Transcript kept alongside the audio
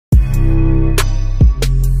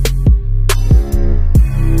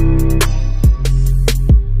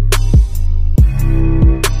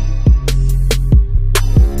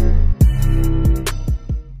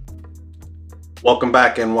Welcome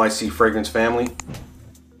back, NYC Fragrance family.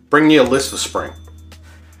 Bringing you a list for spring.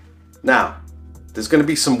 Now, there's going to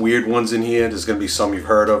be some weird ones in here. There's going to be some you've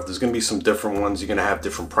heard of. There's going to be some different ones. You're going to have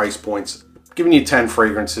different price points. I'm giving you 10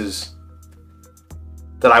 fragrances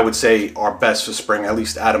that I would say are best for spring, at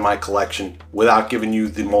least out of my collection, without giving you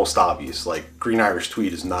the most obvious. Like Green Irish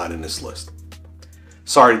Tweed is not in this list.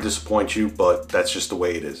 Sorry to disappoint you, but that's just the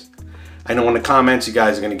way it is. I know in the comments you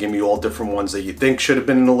guys are going to give me all different ones that you think should have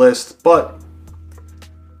been in the list, but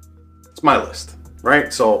it's my list,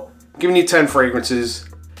 right? So I'm giving you 10 fragrances.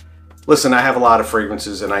 Listen, I have a lot of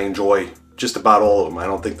fragrances and I enjoy just about all of them. I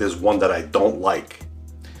don't think there's one that I don't like.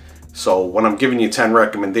 So when I'm giving you 10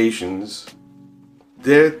 recommendations,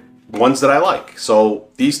 they're ones that I like. So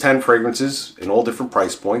these 10 fragrances in all different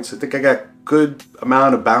price points. I think I got good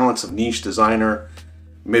amount of balance of niche, designer,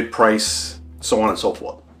 mid-price, so on and so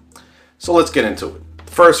forth. So let's get into it.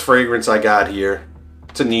 The first fragrance I got here,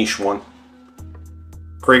 it's a niche one.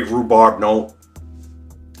 Great rhubarb note.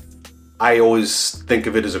 I always think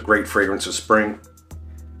of it as a great fragrance of spring.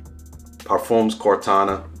 Parfums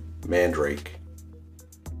Quartana, Mandrake.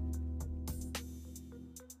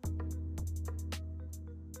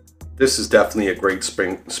 This is definitely a great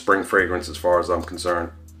spring fragrance as far as I'm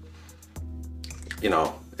concerned. You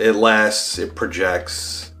know, it lasts, it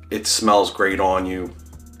projects, it smells great on you.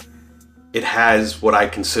 It has what I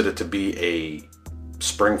consider to be a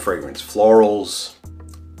spring fragrance. Florals,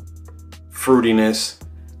 fruitiness,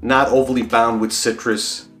 not overly bound with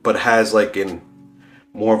citrus, but has like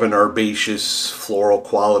more of an herbaceous floral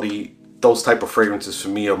quality. Those type of fragrances for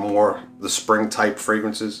me are more the spring type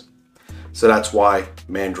fragrances. So that's why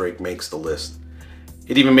Mandrake makes the list.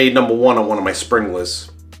 It even made #1 on one of my spring lists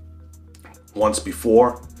once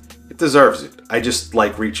before. It deserves it. I just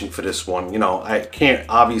like reaching for this one. You know, I can't,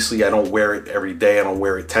 obviously I don't wear it every day. I don't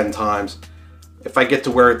wear it 10 times. If I get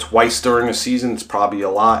to wear it twice during a season, it's probably a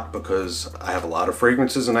lot because I have a lot of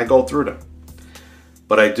fragrances and I go through them.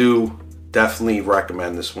 But I do definitely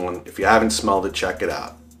recommend this one. If you haven't smelled it, check it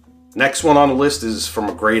out. Next one on the list is from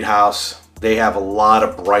a great house. They have a lot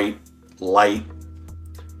of bright, light,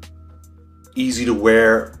 easy to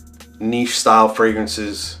wear, niche style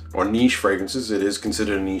fragrances, or niche fragrances. It is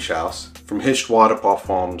considered a niche house. From Histoire De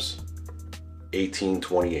Parfums,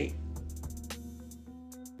 1828.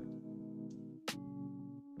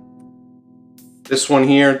 This one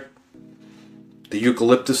here, the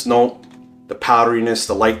eucalyptus note, the powderiness,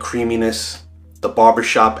 the light creaminess, the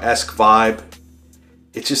barbershop-esque vibe.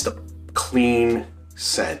 It's just a clean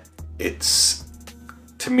scent. It's,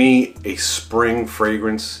 to me, a spring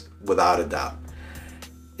fragrance without a doubt.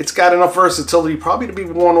 It's got enough versatility probably to be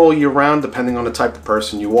worn all year round, depending on the type of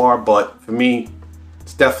person you are. But for me,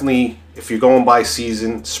 it's definitely, if you're going by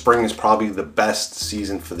season, spring is probably the best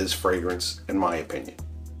season for this fragrance, in my opinion.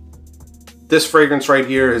 This fragrance right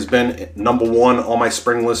here has been #1 on my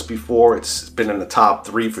spring list before. It's been in the top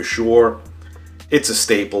 3 for sure. It's a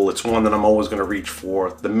staple. It's one that I'm always going to reach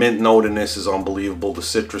for. The mint note in this is unbelievable. The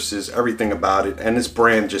citruses, everything about it. And this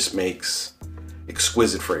brand just makes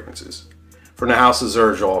exquisite fragrances. From the house of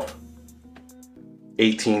Xerjoff,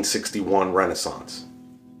 1861 Renaissance.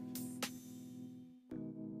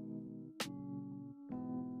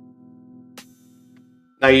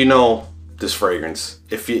 Now you know this fragrance.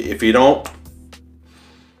 If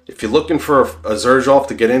you're looking for a Xerjoff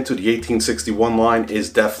to get into, the 1861 line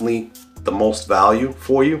is definitely the most value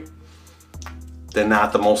for you. They're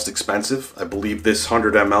not the most expensive. I believe this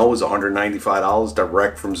 100 ml was $195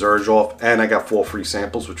 direct from Xerjoff, and I got 4 free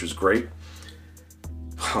samples, which was great.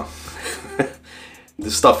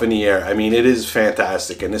 The stuff in the air, I mean, it is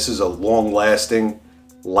fantastic, and this is a long-lasting,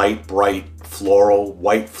 light, bright floral,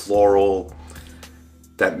 white floral.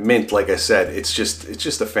 That mint, like I said, it's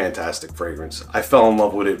just a fantastic fragrance. I fell in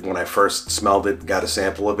love with it when I first smelled it, got a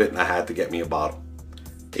sample of it, and I had to get me a bottle.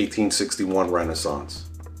 1861 Renaissance.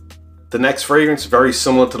 The next fragrance, very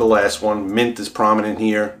similar to the last one. Mint is prominent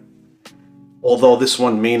here. Although this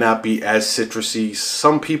one may not be as citrusy.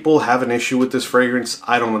 Some people have an issue with this fragrance.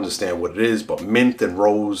 I don't understand what it is, but mint and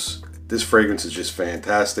rose, this fragrance is just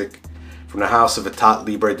fantastic. From the house of Etat,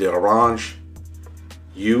 Libre de Orange,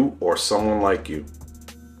 You or Someone Like You.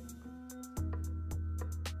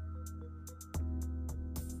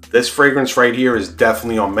 This fragrance right here is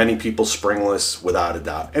definitely on many people's spring lists without a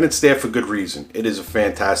doubt. And it's there for good reason. It is a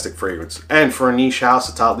fantastic fragrance. And for a niche house,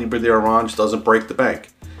 Etat Libre de Orange doesn't break the bank.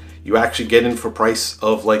 You actually get in for price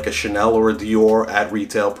of like a Chanel or a Dior at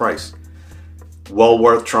retail price. Well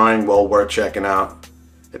worth trying, well worth checking out.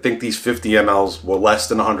 I think these 50 mLs were less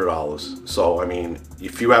than $100. So, I mean,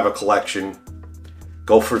 if you have a collection,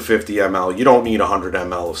 go for 50 ml. You don't need 100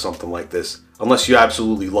 ml of something like this. unless you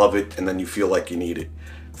absolutely love it and then you feel like you need it.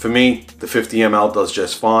 For me, the 50 ml does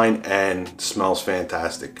just fine and smells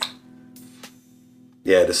fantastic.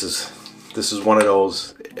 Yeah, this is one of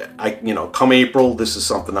those, you know, come April, this is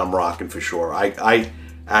something I'm rocking for sure. I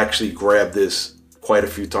actually grabbed this quite a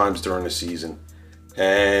few times during the season.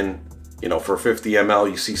 And, you know, for 50 ml,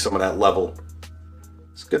 you see some of that level.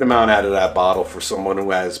 It's a good amount out of that bottle for someone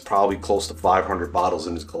who has probably close to 500 bottles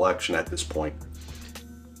in his collection at this point.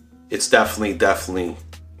 It's definitely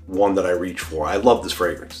one that I reach for. I love this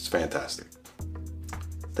fragrance. It's fantastic.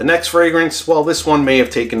 The next fragrance, well, this one may have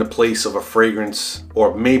taken the place of a fragrance,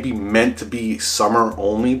 or maybe meant to be summer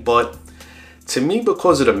only, but to me,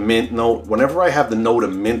 because of the mint note, whenever I have the note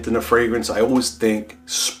of mint in a fragrance, I always think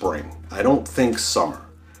spring. I don't think summer.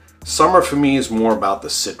 Summer for me is more about the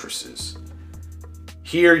citruses.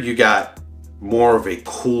 Here you got more of a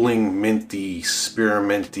cooling, minty,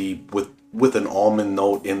 spearminty with an almond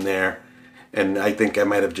note in there. And I think I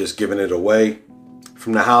might have just given it away.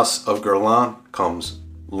 From the house of Guerlain comes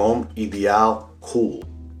L'Homme Ideal Cool.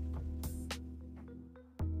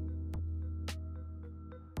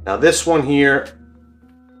 Now this one here,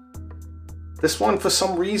 this one for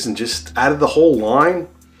some reason, just out of the whole line,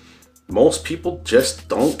 most people just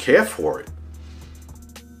don't care for it.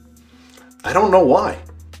 I don't know why.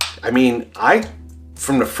 I mean,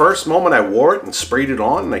 from the first moment I wore it and sprayed it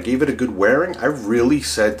on and I gave it a good wearing, I really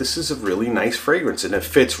said this is a really nice fragrance and it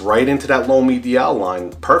fits right into that L'Homme Ideal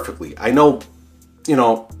line perfectly. I know, you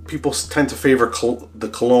know, people tend to favor the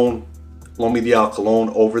cologne, L'Homme Ideal cologne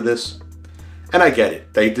over this. And I get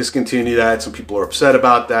it. They discontinued that. Some people are upset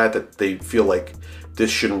about that, that they feel like this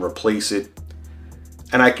shouldn't replace it.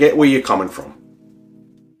 And I get where you're coming from.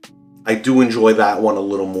 I do enjoy that one a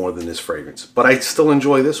little more than this fragrance, but I still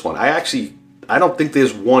enjoy this one. I don't think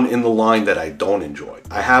there's one in the line that I don't enjoy.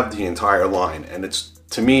 I have the entire line, and it's,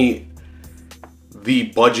 to me, the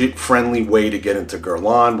budget-friendly way to get into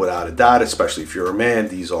Guerlain, without a doubt, especially if you're a man.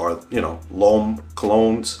 These are, you know, L'Homme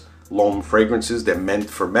colognes, L'Homme fragrances. They're meant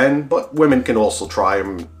for men, but women can also try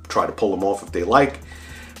them, try to pull them off if they like.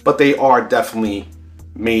 But they are definitely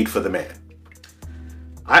made for the man.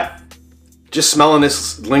 Just smelling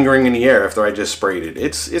this lingering in the air after I just sprayed it,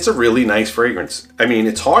 it's a really nice fragrance. I mean,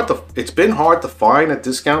 it's been hard to find at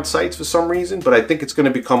discount sites for some reason, but I think it's going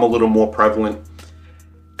to become a little more prevalent,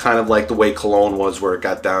 kind of like the way cologne was, where it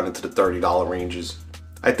got down into the $30 ranges.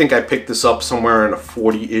 I think I picked this up somewhere in a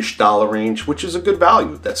 $40-ish range, which is a good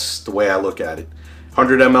value. That's the way I look at it.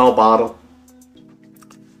 100 ml bottle.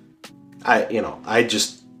 I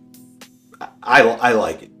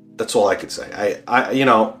like it. That's all I could say. You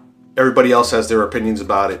know, everybody else has their opinions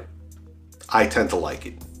about it. I tend to like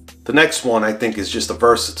it. The next one I think is just a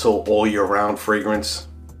versatile all year round fragrance.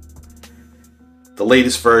 The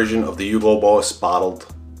latest version of the Hugo Boss bottled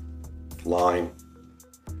line,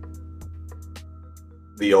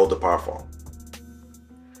 the Ard Al Zaafaran Dirham.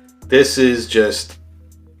 This is just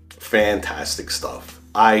fantastic stuff.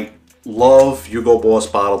 I love Hugo Boss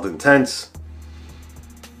bottled intense.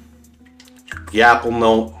 The apple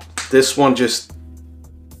note. This one just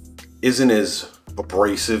isn't as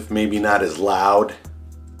abrasive, maybe not as loud.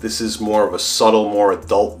 This is more of a subtle, more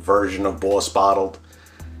adult version of Boss bottled.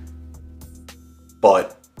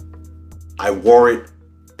 But I wore it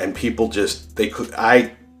and people just,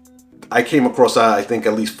 I came across, I think,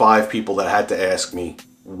 at least 5 people that had to ask me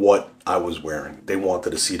what I was wearing. They wanted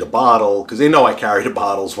to see the bottle because they know I carry the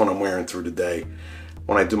bottles when I'm wearing through the day.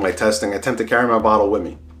 When I do my testing, I tend to carry my bottle with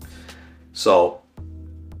me. So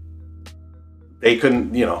they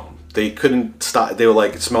couldn't, you know, they couldn't stop. They were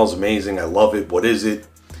like, it smells amazing. I love it. What is it?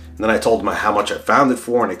 And then I told them how much I found it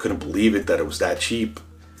for, and they couldn't believe it that it was that cheap.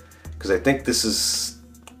 Because I think this is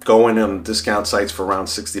going on discount sites for around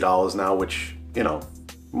 $60 now, which, you know,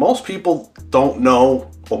 most people don't know,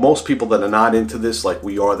 or most people that are not into this like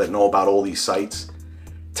we are, that know about all these sites,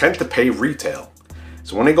 tend to pay retail.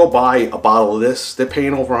 So when they go buy a bottle of this, they're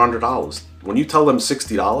paying over $100. When you tell them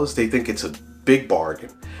 $60, they think it's a big bargain.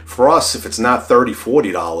 For us, if it's not $30,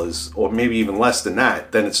 $40, or maybe even less than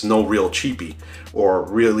that, then it's no real cheapie or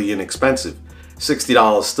really inexpensive.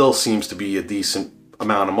 $60 still seems to be a decent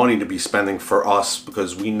amount of money to be spending for us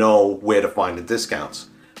because we know where to find the discounts.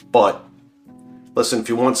 But listen, if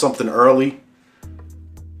you want something early,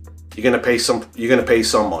 you're gonna pay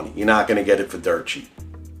some money. You're not gonna get it for dirt cheap.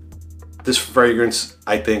 This fragrance,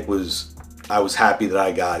 I think, I was happy that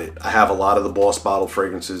I got it. I have a lot of the Boss bottle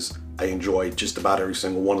fragrances. I enjoy just about every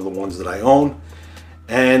single one of the ones that I own.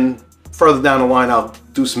 And further down the line, I'll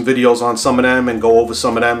do some videos on some of them and go over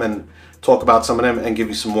some of them and talk about some of them and give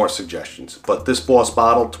you some more suggestions. But this Boss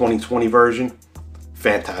bottle 2020 version,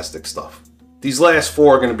 fantastic stuff. These last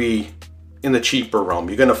 4 are going to be in the cheaper realm.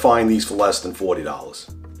 You're gonna find these for less than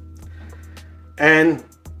 $40. And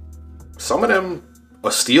some of them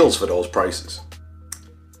are steals for those prices.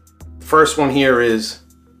 The first one here is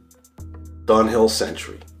Dunhill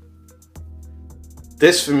Century.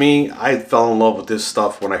 This, for me, I fell in love with this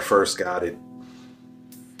stuff when I first got it.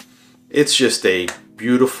 It's just a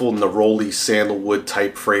beautiful neroli sandalwood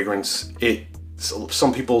type fragrance.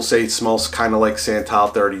 Some people say it smells kind of like Santal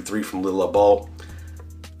 33 from Le Labo.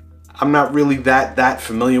 I'm not really that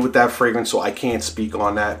familiar with that fragrance, so I can't speak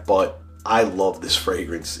on that, but I love this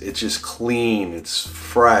fragrance. It's just clean, it's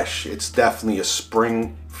fresh, it's definitely a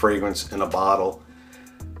spring fragrance in a bottle.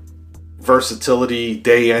 Versatility,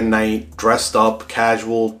 day and night, dressed up,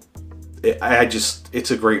 casual.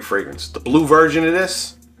 It's a great fragrance. The blue version of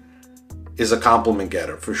this is a compliment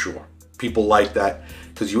getter for sure. People like that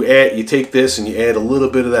because you take this and you add a little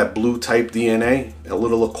bit of that blue type DNA, a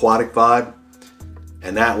little aquatic vibe,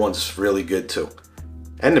 and that one's really good too.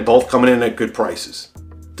 And they're both coming in at good prices.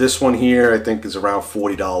 This one here I think is around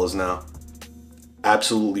 $40 now.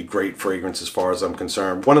 Absolutely great fragrance as far as I'm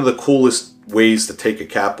concerned. One of the coolest ways to take a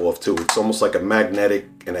cap off too. It's almost like a magnetic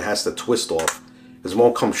and it has to twist off because it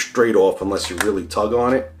won't come straight off unless you really tug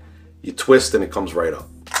on it. You twist and it comes right up.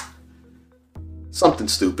 Something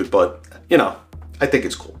stupid, but you know, I think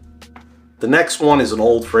it's cool. The next one is an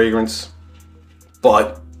old fragrance,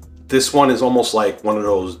 but this one is almost like one of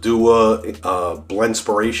those Dua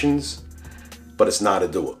blendspirations, but it's not a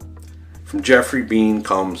Dua. From Geoffrey Beene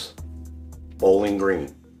comes Bowling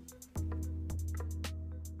Green.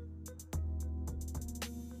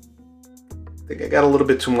 I think I got a little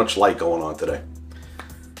bit too much light going on today.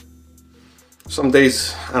 Some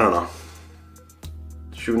days, I don't know.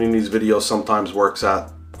 Shooting these videos sometimes works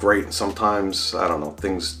out great, and sometimes, I don't know,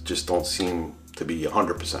 things just don't seem to be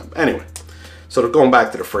 100%. Anyway, so going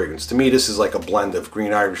back to the fragrance, to me this is like a blend of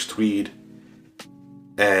Green Irish Tweed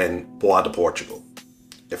and Bois de Portugal.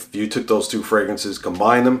 If you took those two fragrances,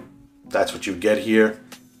 combine them, that's what you get here.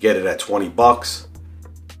 Get it at 20 bucks.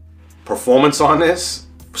 Performance on this,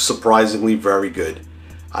 surprisingly very good.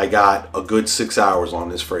 I got a good 6 hours on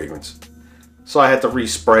this fragrance. So I had to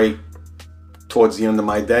respray towards the end of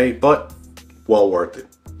my day, but well worth it.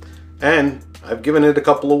 And I've given it a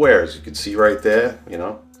couple of wears. You can see right there, you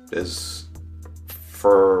know, is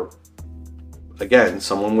for, again,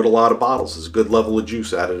 someone with a lot of bottles. There's a good level of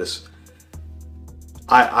juice out of this.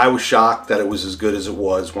 I was shocked that it was as good as it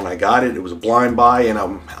was when I got it. It was a blind buy, and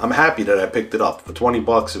I'm happy that I picked it up. For 20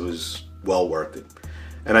 bucks, it was well worth it.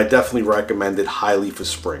 And I definitely recommend it highly for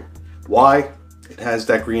spring. Why? It has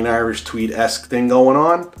that Green Irish Tweed-esque thing going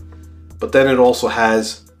on, but then it also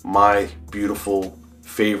has my beautiful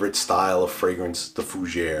favorite style of fragrance, the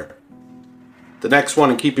Fougere. The next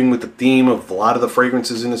one, in keeping with the theme of a lot of the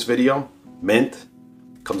fragrances in this video, Mint.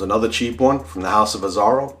 Comes another cheap one from the House of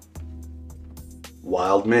Azzaro,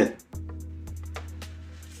 Wild Mint.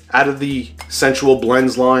 Out of the Sensual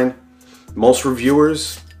Blends line, most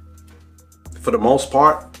reviewers, for the most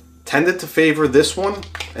part, tended to favor this one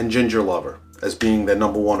and Ginger Lover as being their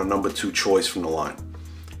number one or number two choice from the line.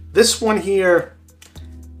 This one here,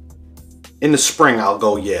 in the spring, I'll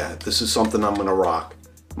go, yeah, this is something I'm gonna rock.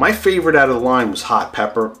 My favorite out of the line was Hot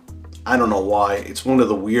Pepper. I don't know why. It's one of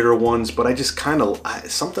the weirder ones, but I just kind of,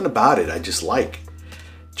 something about it I just like.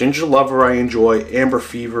 Ginger Lover I enjoy. Amber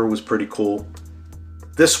Fever was pretty cool.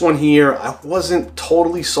 This one here, I wasn't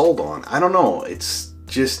totally sold on. I don't know. It's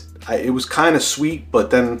just, it was kind of sweet, but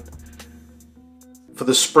then for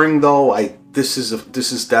the spring though, this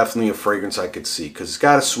is definitely a fragrance I could see because it's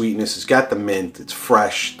got a sweetness, it's got the mint, it's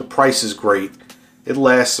fresh, the price is great. It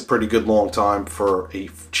lasts a pretty good long time for a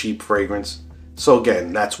cheap fragrance. So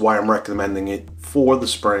again, that's why I'm recommending it for the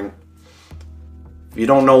spring. If you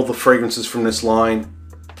don't know the fragrances from this line,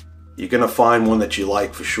 you're gonna find one that you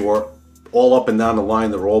like for sure. All up and down the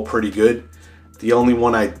line, they're all pretty good. The only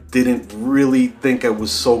one I didn't really think it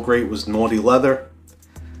was so great was Naughty Leather.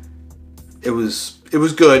 It was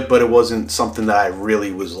good, but it wasn't something that I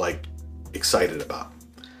really was like excited about.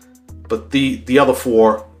 But the other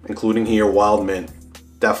four, including here, Wild Mint,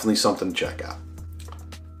 definitely something to check out.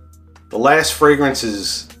 The last fragrance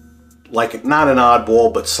is like not an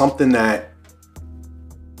oddball, but something that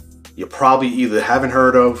you probably either haven't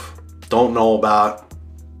heard of, don't know about.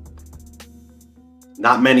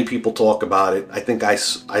 Not many people talk about it. I think I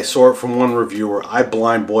saw it from one reviewer. I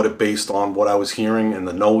blind bought it based on what I was hearing and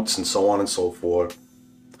the notes and so on and so forth.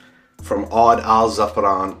 From Ard Al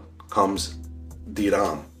Zaafaran comes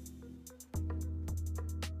Dirham.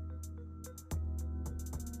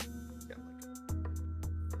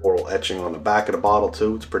 Floral etching on the back of the bottle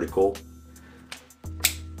too. It's pretty cool.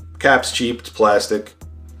 Cap's cheap. It's plastic.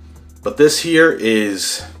 But this here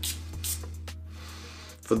is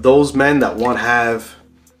for those men that want to have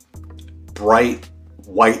bright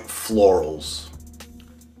white florals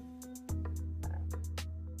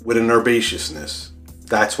with an herbaceousness.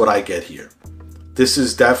 That's what I get here. This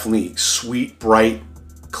is definitely sweet, bright,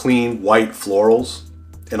 clean white florals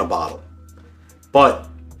in a bottle. But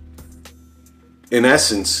in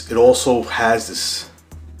essence, it also has this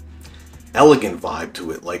elegant vibe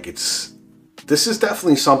to it. Like this is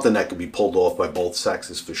definitely something that can be pulled off by both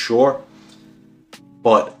sexes for sure.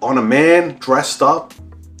 But on a man dressed up,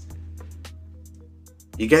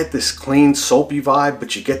 you get this clean, soapy vibe,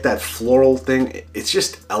 but you get that floral thing. It's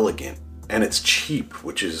just elegant and it's cheap,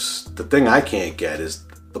 which is the thing I can't get is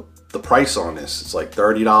the price on this. It's like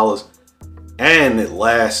 $30 and it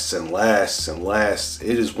lasts and lasts and lasts.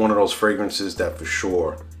 It is one of those fragrances that for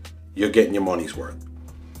sure you're getting your money's worth.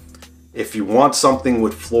 If you want something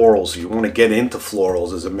with florals, you want to get into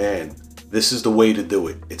florals as a man, this is the way to do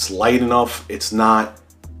it. It's light enough. It's not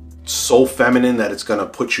so feminine that it's going to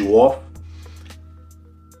put you off.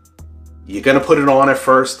 You're going to put it on at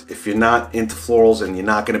first if you're not into florals and you're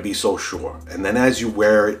not going to be so sure. And then as you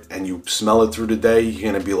wear it and you smell it through the day, you're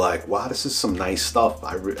going to be like, wow, this is some nice stuff.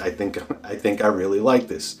 I think I really like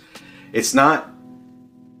this. It's not,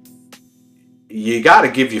 you got to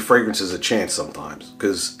give your fragrances a chance sometimes,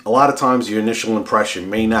 because a lot of times your initial impression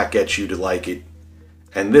may not get you to like it.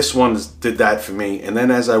 And this one did that for me. And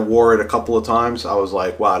then as I wore it a couple of times, I was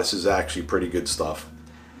like, wow, this is actually pretty good stuff.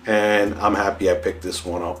 And I'm happy I picked this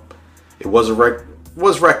one up. It was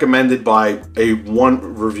recommended by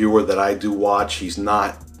one reviewer that I do watch. He's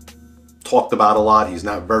not talked about a lot. He's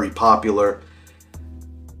not very popular.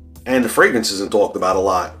 And the fragrance isn't talked about a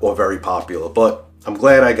lot or very popular. But I'm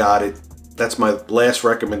glad I got it. That's my last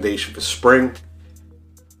recommendation for spring.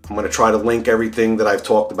 I'm going to try to link everything that I've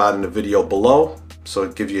talked about in the video below, so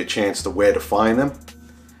it gives you a chance to where to find them.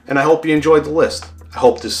 And I hope you enjoyed the list. I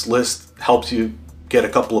hope this list helps you get a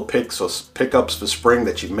couple of pickups for spring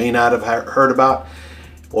that you may not have heard about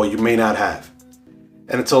or you may not have.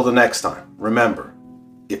 And until the next time, remember,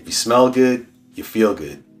 if you smell good, you feel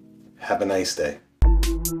good. Have a nice day.